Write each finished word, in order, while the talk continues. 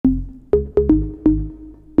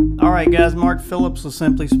Alright guys, Mark Phillips with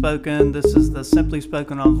Simply Spoken. This is the Simply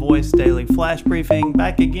Spoken on Voice Daily Flash Briefing.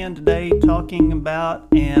 Back again today talking about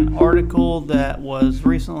an article that was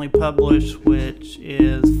recently published which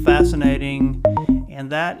is fascinating, and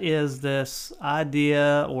that is this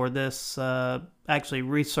idea or this actually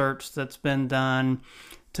research that's been done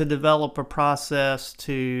to develop a process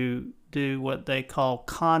to do what they call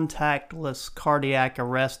contactless cardiac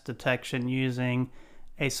arrest detection using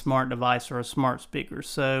a smart device or a smart speaker.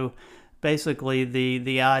 So basically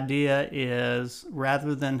the idea is,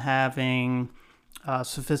 rather than having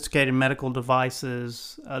sophisticated medical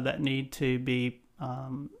devices that need to be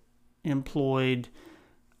employed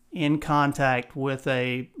in contact with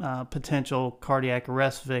a potential cardiac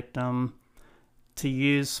arrest victim, to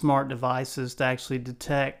use smart devices to actually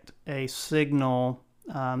detect a signal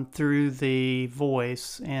through the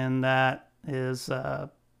voice, and that is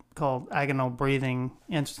called agonal breathing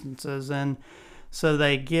instances. And so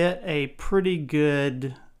they get a pretty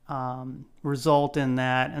good result in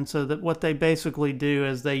that. And so that what they basically do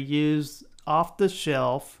is they use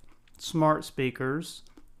off-the-shelf smart speakers,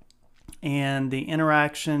 and the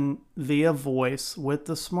interaction via voice with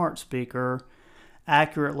the smart speaker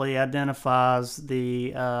accurately identifies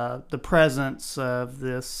the presence of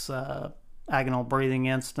this agonal breathing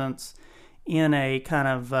instance in a kind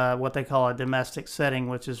of what they call a domestic setting,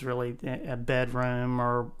 which is really a bedroom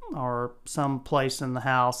or some place in the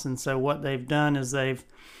house. And so what they've done is they've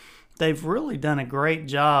really done a great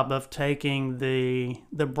job of taking the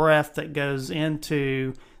breath that goes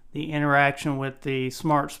into the interaction with the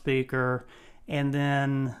smart speaker, and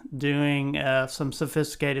then doing some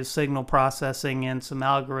sophisticated signal processing and some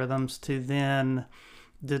algorithms to then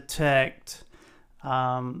detect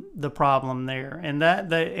the problem there, and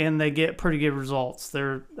they get pretty good results.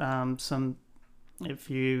 There if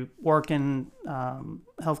you work in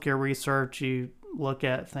healthcare research, you look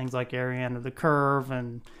at things like area under the curve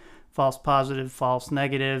and false positive, false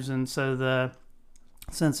negatives, and so the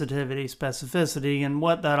sensitivity, specificity, and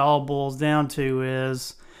what that all boils down to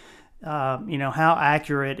is how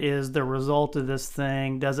accurate is the result of this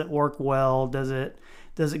thing? Does it work well? Does it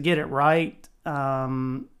get it right?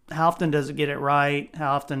 How often does it get it right?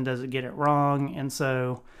 How often does it get it wrong? And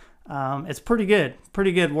so it's pretty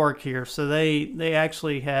good work here. So they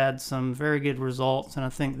actually had some very good results, and I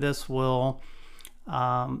think this will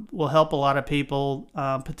help a lot of people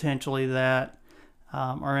potentially that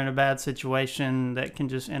are in a bad situation, that can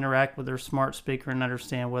just interact with their smart speaker and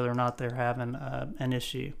understand whether or not they're having an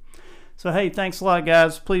issue. So hey, thanks a lot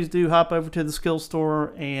guys. Please do hop over to the Skill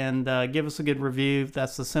Store and give us a good review.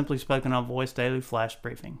 That's the Simply Spoken on Voice Daily Flash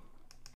Briefing.